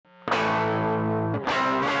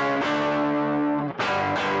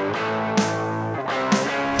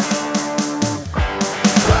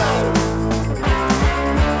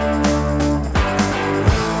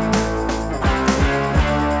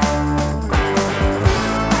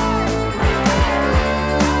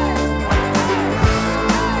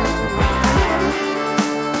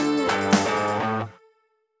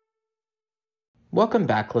Welcome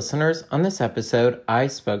back, listeners. On this episode, I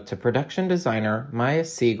spoke to production designer Maya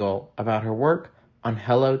Sigel about her work on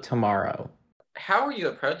Hello Tomorrow. How were you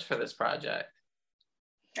approached for this project?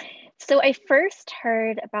 So I first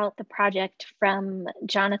heard about the project from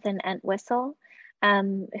Jonathan Entwistle,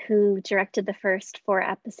 who directed the first 4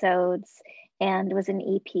 episodes and was an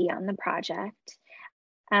EP on the project.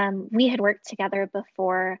 We had worked together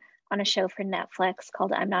before on a show for Netflix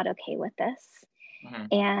called I'm Not Okay With This. Mm-hmm.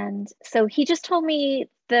 And so he just told me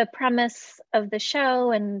the premise of the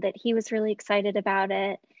show and that he was really excited about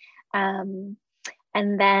it. And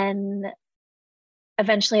then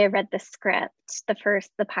eventually I read the script,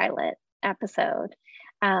 the pilot episode.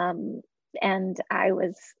 And I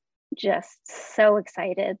was just so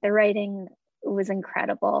excited. The writing was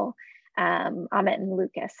incredible. Amit and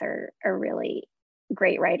Lucas are really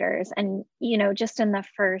great writers. And, just in the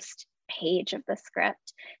first page of the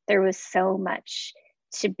script, there was so much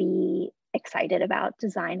to be excited about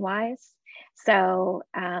design-wise. So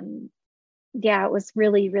yeah, it was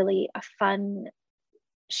really, really a fun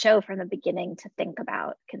show from the beginning to think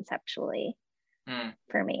about conceptually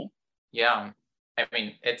for me. Yeah. I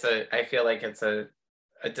mean, I feel like it's a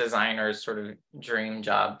designer's sort of dream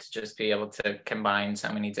job to just be able to combine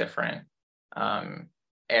so many different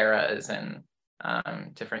eras and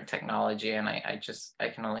different technology. And I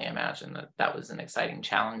can only imagine that was an exciting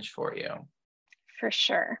challenge for you. For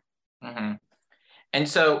sure. Mm-hmm. And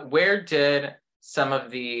so where did some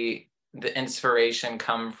of the inspiration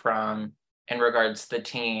come from in regards to the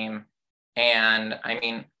team? And I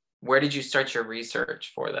mean, where did you start your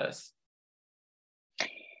research for this?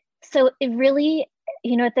 So it really,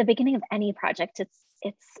 at the beginning of any project,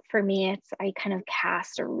 for me, I kind of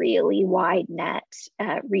cast a really wide net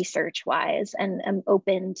research wise, and I'm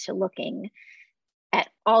open to looking at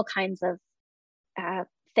all kinds of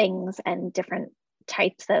things and different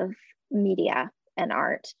types of media and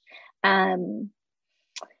art. And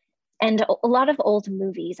a lot of old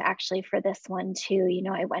movies actually for this one too.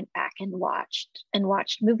 I went back and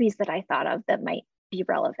watched movies that I thought of that might be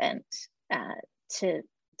relevant to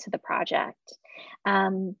the project.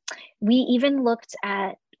 We even looked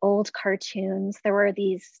at old cartoons. There were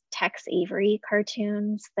these Tex Avery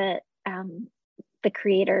cartoons that the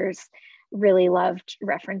creators really loved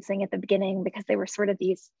referencing at the beginning because they were sort of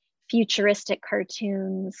these futuristic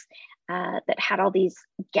cartoons that had all these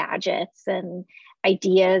gadgets and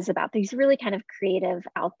ideas about these really kind of creative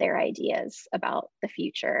out there ideas about the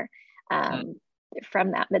future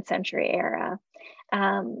from that mid-century era.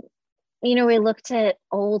 We looked at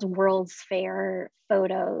old World's Fair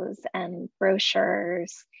photos and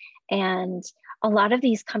brochures, and a lot of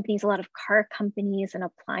these companies, a lot of car companies and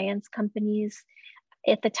appliance companies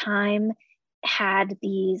at the time had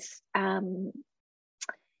these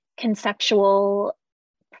conceptual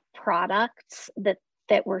products that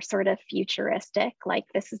were sort of futuristic, like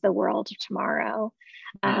this is the world of tomorrow.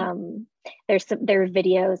 There are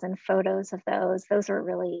videos and photos of those. Those were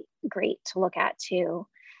really great to look at too.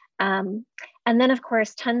 And then of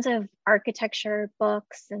course, tons of architecture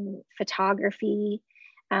books and photography.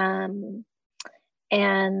 And,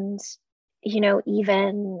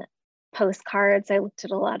 even postcards. I looked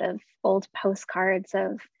at a lot of old postcards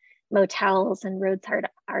of motels and roadside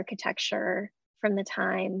architecture from the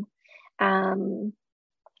time. A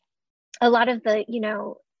lot of the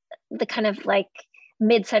kind of like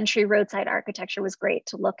mid-century roadside architecture was great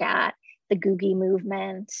to look at. The Googie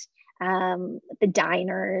movement, the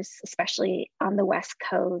diners, especially on the West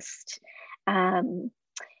Coast,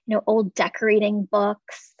 old decorating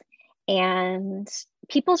books. And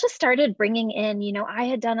people just started bringing in, I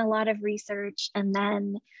had done a lot of research. And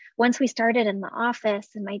then once we started in the office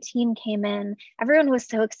and my team came in, everyone was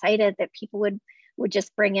so excited that people would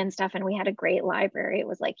just bring in stuff. And we had a great library. It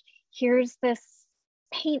was like, here's this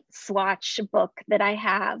paint swatch book that I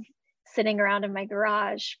have sitting around in my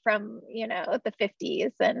garage from, the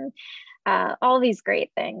 50s and all these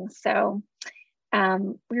great things. So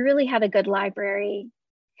we really had a good library.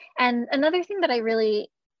 And another thing that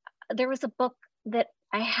there was a book that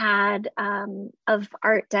I had of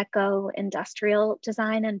Art Deco industrial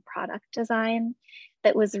design and product design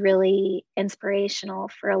that was really inspirational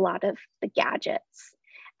for a lot of the gadgets,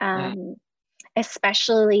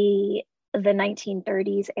 especially the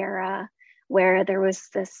 1930s era, where there was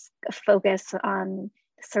this focus on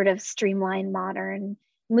sort of streamlined modern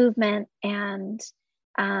movement. And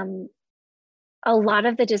a lot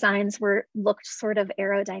of the designs looked sort of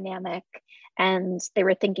aerodynamic, and they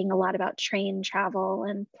were thinking a lot about train travel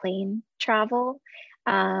and plane travel.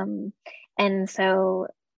 And so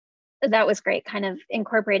that was great, kind of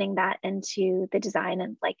incorporating that into the design,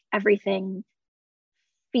 and like everything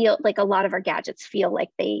feel like a lot of our gadgets feel like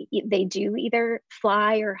they do either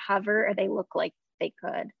fly or hover, or they look like they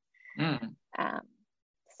could. Mm, Um,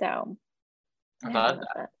 so I yeah, that love was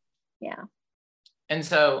that. it. Yeah. And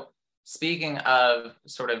so, speaking of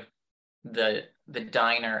sort of the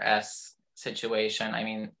diner-esque situation, I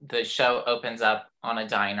mean, the show opens up on a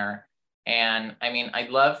diner, and I mean, I'd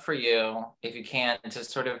love for you, if you can, to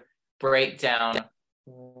sort of break down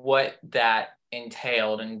what that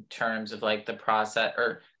entailed in terms of like the process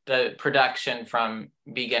or the production from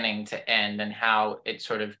beginning to end, and how it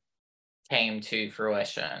sort of came to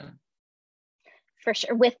fruition. For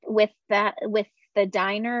sure. With that, with the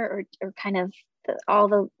diner, or kind of all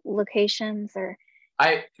the locations, or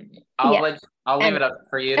I yeah. I'll leave And it up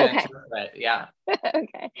for you to okay. interpret. Yeah.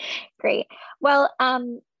 Okay, great. Well,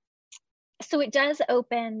 so it does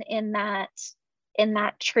open in that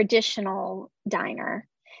traditional diner,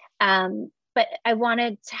 but I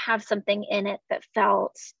wanted to have something in it that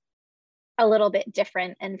felt a little bit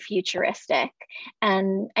different and futuristic.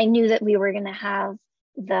 And I knew that we were going to have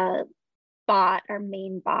the our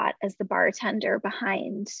main bot, as the bartender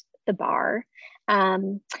behind the bar.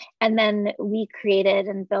 And then we created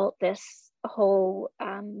and built this whole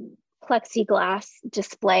plexiglass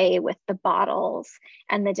display with the bottles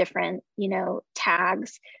and the different,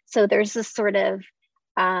 tags. So there's this sort of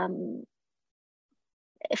um,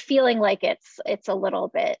 feeling like it's a little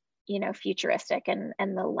bit, futuristic,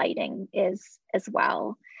 and the lighting is as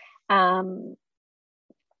well. Um,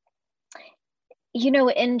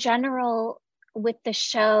 in general, with the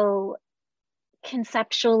show,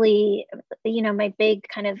 conceptually, my big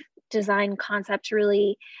kind of design concept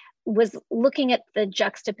really was looking at the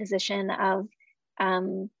juxtaposition of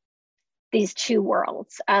um, these two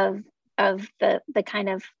worlds of the kind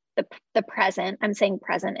of the present. I'm saying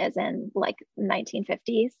present as in like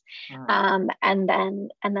 1950s, Mm. and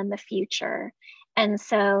then the future. And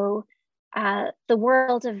so the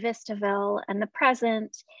world of Vistaville and the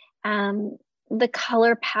present, um, the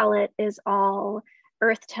color palette is all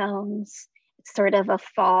earth tones. It's sort of a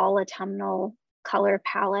fall autumnal color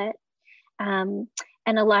palette. Um,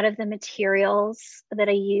 and a lot of the materials that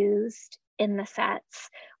I used in the sets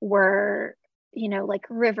were, like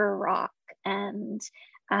river rock and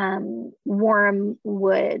warm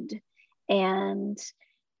wood and,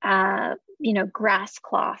 grass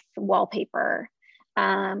cloth wallpaper.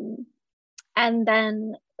 Um, and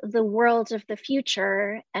then the world of the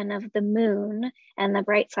future and of the moon and the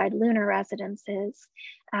bright side lunar residences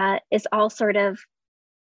is all sort of,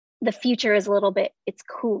 the future is a little bit, it's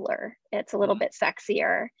cooler, it's a little bit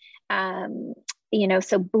sexier. um,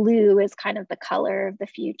 so blue is kind of the color of the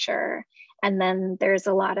future. And then there's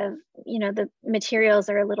a lot of, the materials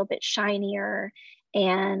are a little bit shinier,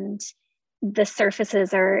 and the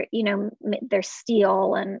surfaces are, they're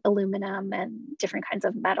steel and aluminum and different kinds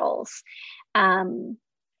of metals. Um,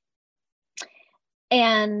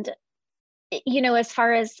 and as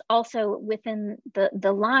far as also within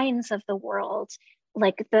the lines of the world,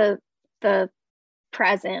 like the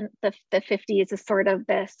present, the 50s is sort of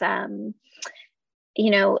this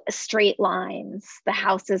straight lines. The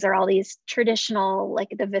houses are all these traditional, like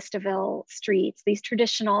the Vistaville streets, these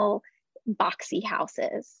traditional boxy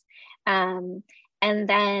houses. Um, and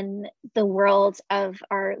then the world of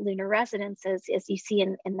our lunar residences, as you see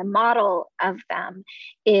in the model of them,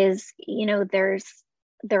 is,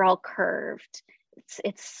 they're all curved.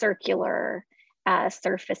 It's circular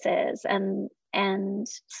surfaces. And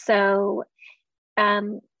so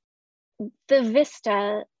um, the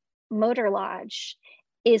Vista Motor Lodge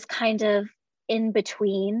is kind of in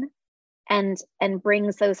between, and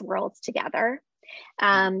brings those worlds together.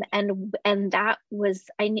 And that was,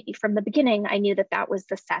 I knew from the beginning, I knew that was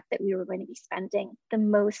the set that we were going to be spending the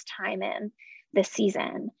most time in this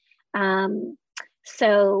season.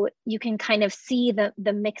 So you can kind of see the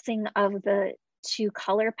mixing of the two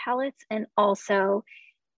color palettes, and also,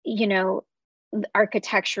 you know,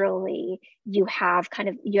 architecturally, you have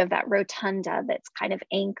that rotunda that's kind of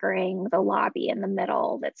anchoring the lobby in the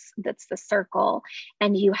middle, that's the circle.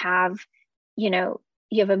 And you know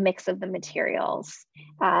you have a mix of the materials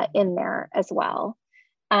in there as well.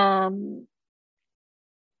 And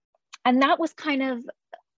that was kind of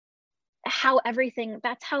how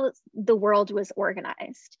that's how the world was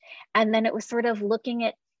organized. And then it was sort of looking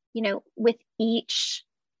at, with each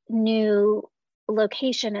new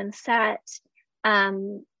location and set,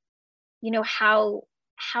 um,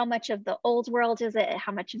 how much of the old world is it,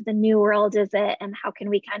 how much of the new world is it, and how can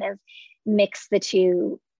we kind of mix the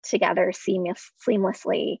two together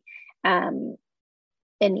seamlessly um,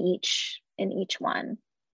 in each one.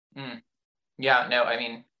 Yeah, no, I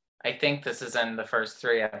mean, I think this is in the first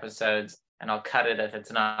 3 episodes. and I'll cut it if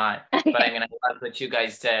it's not. But I Okay. mean, I love what you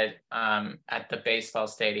guys did at the baseball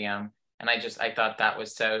stadium, and I thought that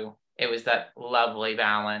was so. It was that lovely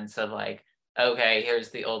balance of like, okay, here's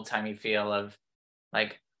the old timey feel of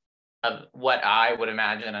like of what I would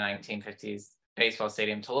imagine a 1950s baseball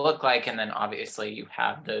stadium to look like, and then obviously you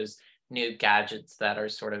have those new gadgets that are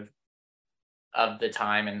sort of the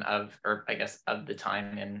time and of, or I guess of the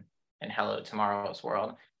time in Hello Tomorrow's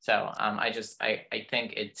world. So I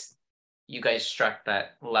think it's, you guys struck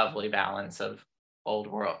that lovely balance of old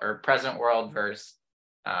world or present world versus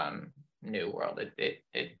new world.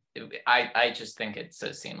 I just think it's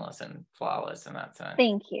so seamless and flawless in that sense.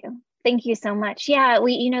 Thank you. Thank you so much. Yeah,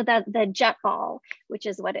 we, you know, that the jet ball, which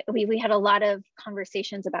is what we had a lot of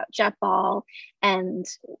conversations about jet ball and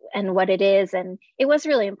what it is. And it was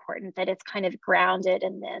really important that it's kind of grounded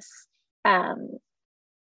in this,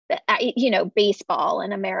 you know, baseball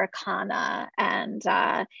and Americana. And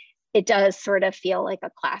it does sort of feel like a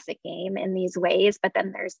classic game in these ways, but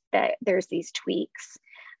then there's these tweaks.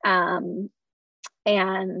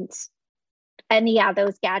 And yeah,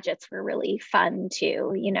 those gadgets were really fun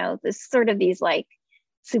too. You know, this sort of these like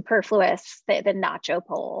superfluous, the nacho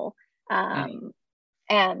pole, Mm.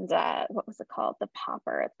 and what was it called? The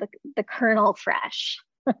popper, the Kernel Fresh,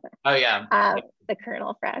 Oh yeah. the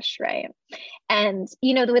Kernel Fresh, right? And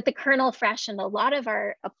you know, with the Kernel Fresh and a lot of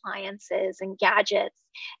our appliances and gadgets,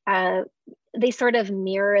 uh, they sort of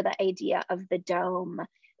mirror the idea of the dome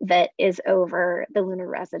that is over the lunar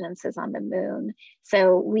residences on the moon.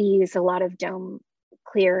 So we use a lot of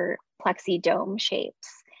clear plexi dome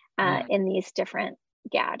shapes Mm. in these different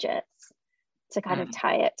gadgets to kind of Mm.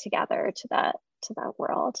 tie it together to that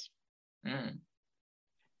world. Mm.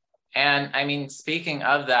 And I mean, speaking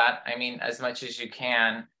of that, I mean, as much as you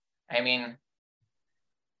can, I mean,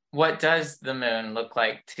 what does the moon look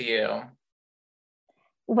like to you?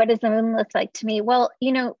 What does the moon look like to me? Well,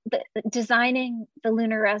 you know, designing the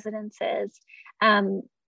lunar residences um,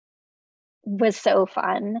 was so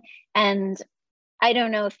fun. And I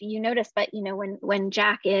don't know if you noticed, but you know, when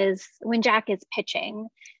Jack is pitching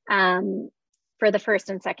for the first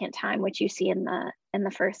and second time, which you see in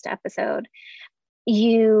the first episode,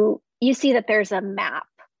 you see that there's a map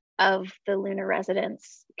of the lunar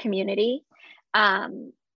residence community,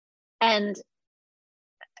 and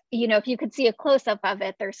you know, if you could see a close up of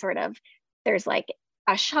it, there's like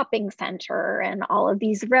a shopping center and all of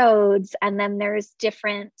these roads, and then there's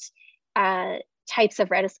different uh, types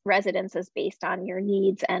of residences based on your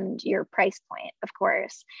needs and your price point, of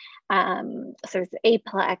course. So there's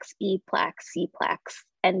A-plex, B-plex, C-plex,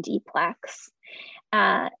 and D-plex.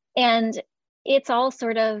 And it's all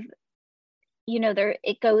sort of, you know,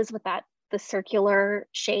 it goes with the circular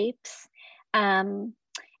shapes.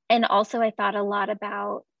 And also I thought a lot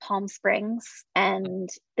about Palm Springs and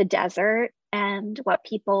the desert and what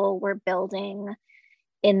people were building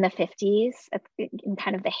in the 50s, in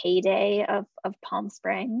kind of the heyday of Palm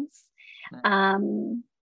Springs. Um,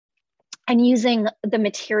 and using the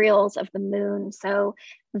materials of the moon. So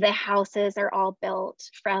the houses are all built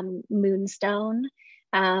from moonstone,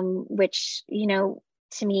 which, you know,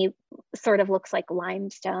 to me sort of looks like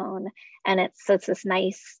limestone. And it's this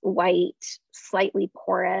nice white, slightly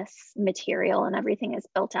porous material, and everything is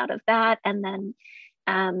built out of that. And then,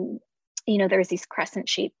 you know, there's these crescent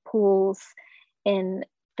shaped pools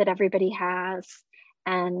that everybody has.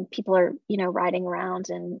 And people are, you know, riding around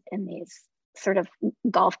in these sort of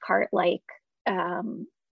golf cart like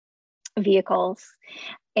vehicles.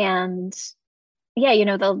 And yeah, you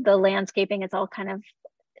know, the landscaping is all kind of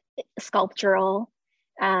sculptural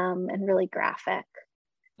and really graphic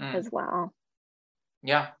Mm. as well.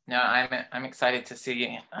 Yeah, no, I'm excited to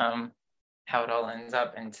see how it all ends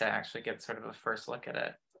up and to actually get sort of a first look at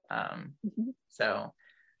it. Mm-hmm. So,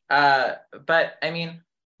 but I mean,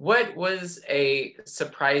 what was a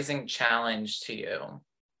surprising challenge to you?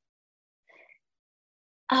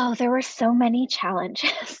 Oh, there were so many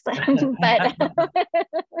challenges, but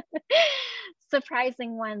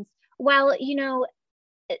surprising ones. Well, you know,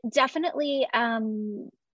 definitely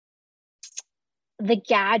the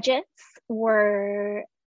gadgets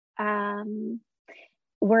um,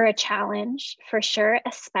 were a challenge for sure,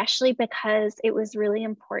 especially because it was really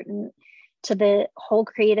important to the whole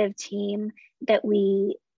creative team that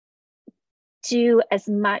we do as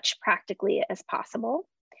much practically as possible.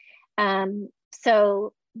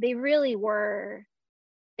 So they were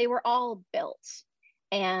all built,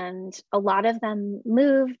 and a lot of them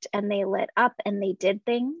moved and they lit up and they did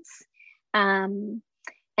things. And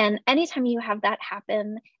anytime you have that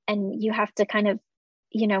happen and you have to kind of,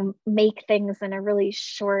 you know, make things in a really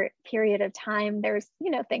short period of time, there's, you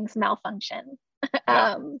know, things malfunction.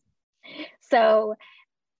 Yeah. So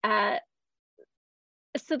uh,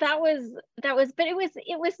 so but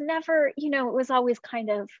it was never, you know, it was always kind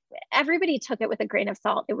of, everybody took it with a grain of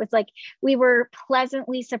salt. It was like we were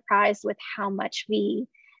pleasantly surprised with how much the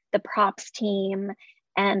props team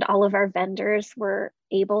and all of our vendors were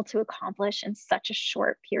able to accomplish in such a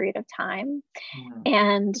short period of time. Mm.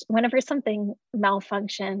 And whenever something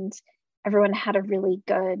malfunctioned, everyone had a really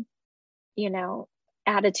good, you know,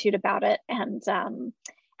 attitude about it. And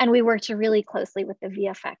we worked really closely with the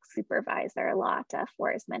VFX supervisor, Lotta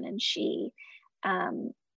Forsman, and she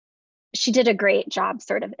did a great job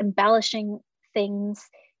sort of embellishing things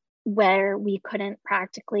where we couldn't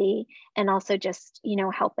practically, and also just, you know,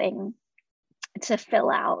 helping to fill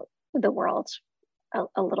out the world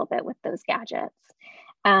a little bit with those gadgets.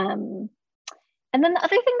 Um, and then the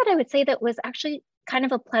other thing that I would say that was actually kind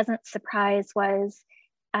of a pleasant surprise was,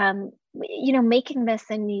 you know, making this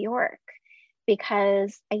in New York,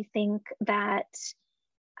 because I think that,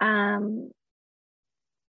 you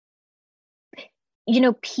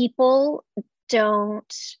know,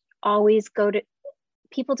 don't always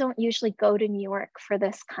people don't usually go to New York for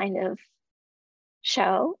this kind of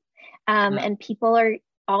show. Mm. And people are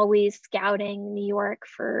always scouting New York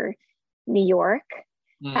for New York,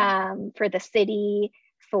 Mm. for the city,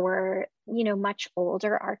 for, you know, much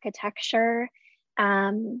older architecture.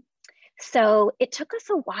 So it took us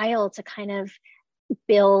a while to kind of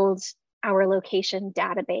build our location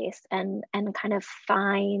database and kind of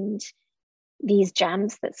find these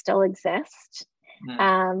gems that still exist, Mm.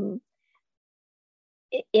 um,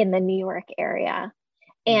 in the New York area.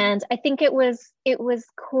 Mm. And I think it was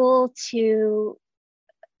cool to,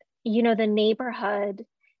 you know, the neighborhood.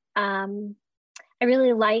 I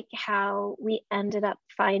really like how we ended up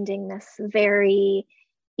finding this very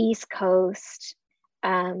East Coast,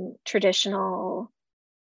 traditional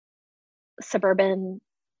suburban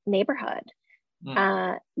neighborhood,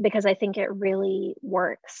 Mm. because I think it really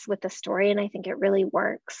works with the story, and I think it really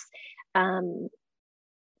works, um,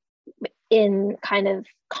 in kind of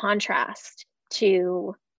contrast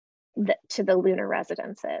to the lunar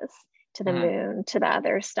residences, to the Mm. moon, to the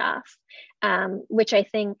other stuff, which I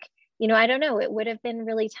think, you know, I don't know, it would have been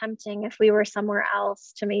really tempting if we were somewhere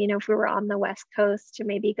else to me, you know, if we were on the West Coast, to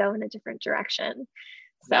maybe go in a different direction.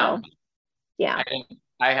 Yeah. So yeah.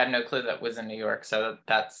 I had no clue that was in New York, so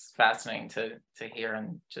that's fascinating to hear,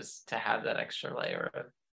 and just to have that extra layer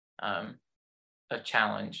of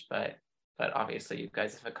challenge. But obviously you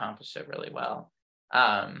guys have accomplished it really well.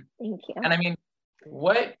 Thank you. And I mean,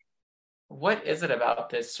 what is it about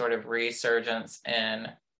this sort of resurgence in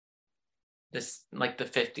this, like the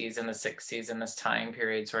 50s and the 60s and this time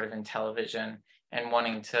period sort of in television, and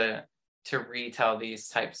wanting to retell these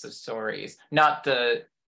types of stories, not the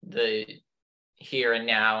here and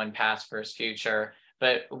now and past versus future,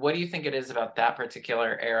 but what do you think it is about that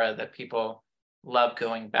particular era that people love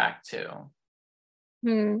going back to?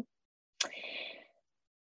 Hmm.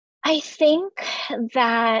 I think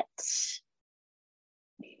that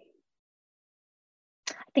I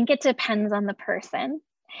think it depends on the person.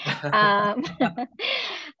 Um,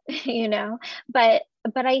 you know, but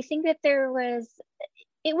I think that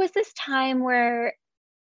it was this time where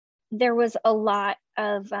there was a lot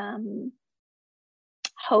of,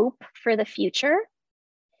 hope for the future.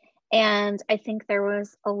 And I think there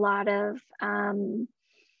was a lot of,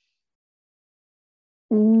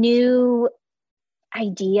 new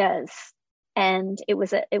ideas. And it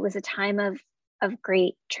was a time of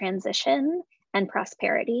great transition and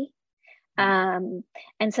prosperity. Um,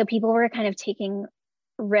 and so people were kind of taking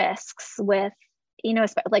risks with, you know,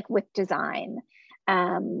 like with design,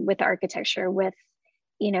 with architecture, with,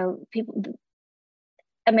 you know,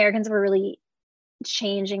 Americans were really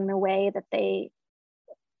changing the way that they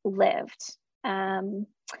lived. And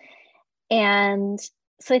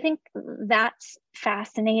so I think that's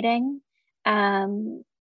fascinating. Um,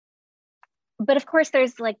 but of course,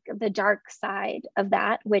 there's like the dark side of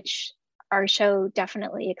that, which our show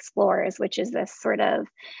definitely explores, which is this sort of,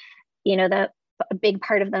 you know, a big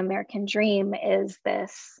part of the American dream is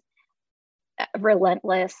this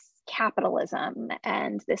relentless capitalism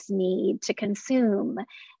and this need to consume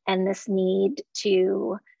and this need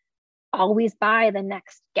to always buy the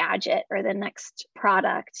next gadget or the next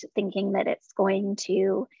product, thinking that it's going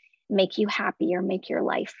to make you happy or make your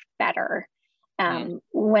life better. Mm.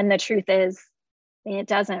 When the truth is, it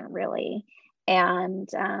doesn't really. And,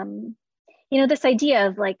 you know, this idea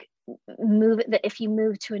of like that if you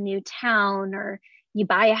move to a new town or you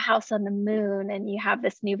buy a house on the moon and you have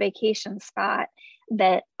this new vacation spot,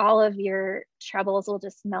 that all of your troubles will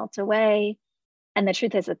just melt away. And the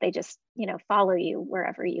truth is that they just, you know, follow you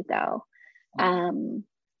wherever you go. Mm. Um,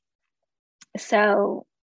 So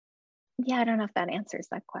yeah, I don't know if that answers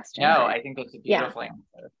that question, No, but I think that's a yeah. beautiful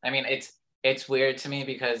answer. I mean, it's weird to me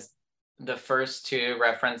because the first two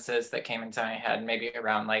references that came into my head, maybe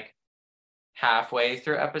around like halfway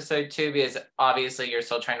through episode two, because obviously you're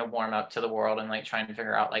still trying to warm up to the world and like trying to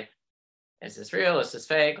figure out like, is this real? Is this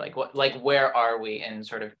fake? Like what, like where are we in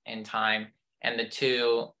sort of in time? And the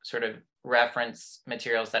two sort of reference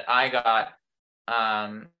materials that I got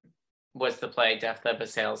um, was the play Death Lib a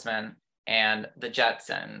Salesman and the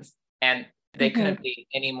Jetsons. And they Hmm. couldn't be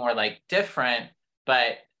any more like different,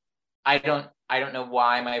 but I don't know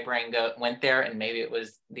why my brain went there, and maybe it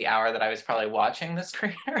was the hour that I was probably watching this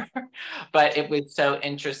creator. But it was so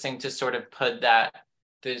interesting to sort of put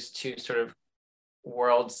those two sort of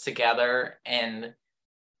worlds together. And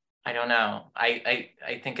I don't know.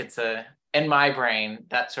 I think it's in my brain,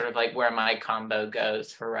 that's sort of like where my combo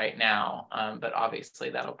goes for right now. But obviously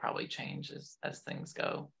that'll probably change as things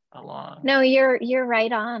go along. No, you're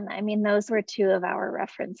right on. I mean, those were two of our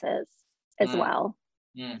references as Mm, well,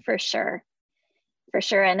 mm, for sure. For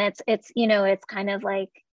sure. And it's it's kind of like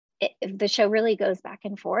the show really goes back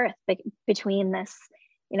and forth between this,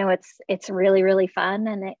 it's really, really fun,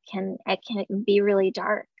 and it can be really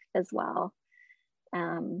dark as well.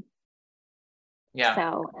 Um, yeah.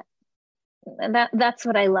 so and that's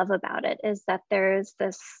what I love about it, is that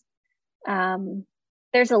um,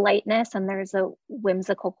 there's a lightness and there's a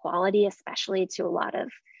whimsical quality, especially to a lot of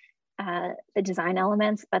the design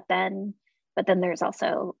elements, but then there's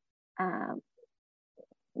also um,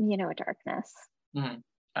 a darkness. Mhm.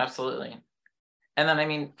 Absolutely. And then, I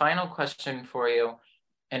mean, final question for you,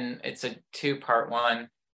 and it's a two-part one.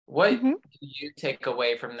 What Mm-hmm. do you take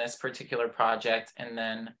away from this particular project? And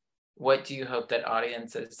then what do you hope that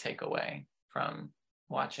audiences take away from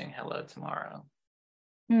watching Hello Tomorrow?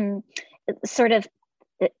 Mm. Sort of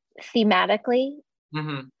thematically,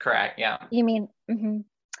 Correct. Yeah. you mean?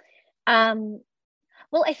 Um,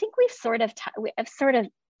 well, I think we've sort of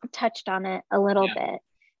touched on it a little Yeah. bit.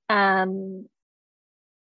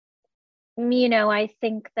 I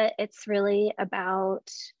think that it's really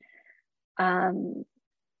about um,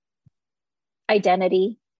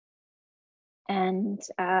 identity and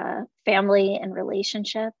family and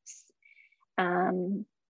relationships. Um,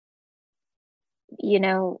 you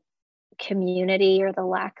know, Community or the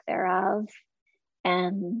lack thereof,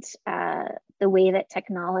 and the way that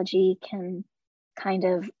technology can kind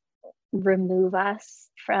of remove us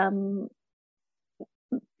from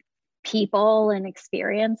people and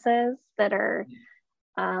experiences that are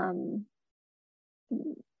um,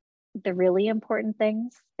 the really important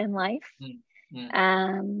things in life. Mm-hmm.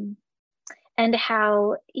 Um, and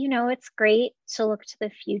how, it's great to look to the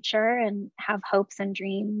future and have hopes and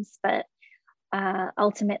dreams, but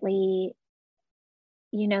ultimately,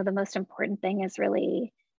 the most important thing is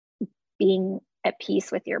really being at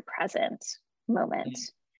peace with your present moment.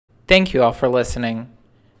 Thank you all for listening.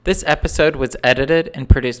 This episode was edited and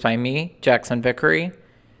produced by me, Jackson Vickery.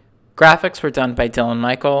 Graphics were done by Dylan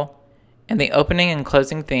Michael, and the opening and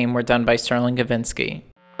closing theme were done by Sterling Gavinsky.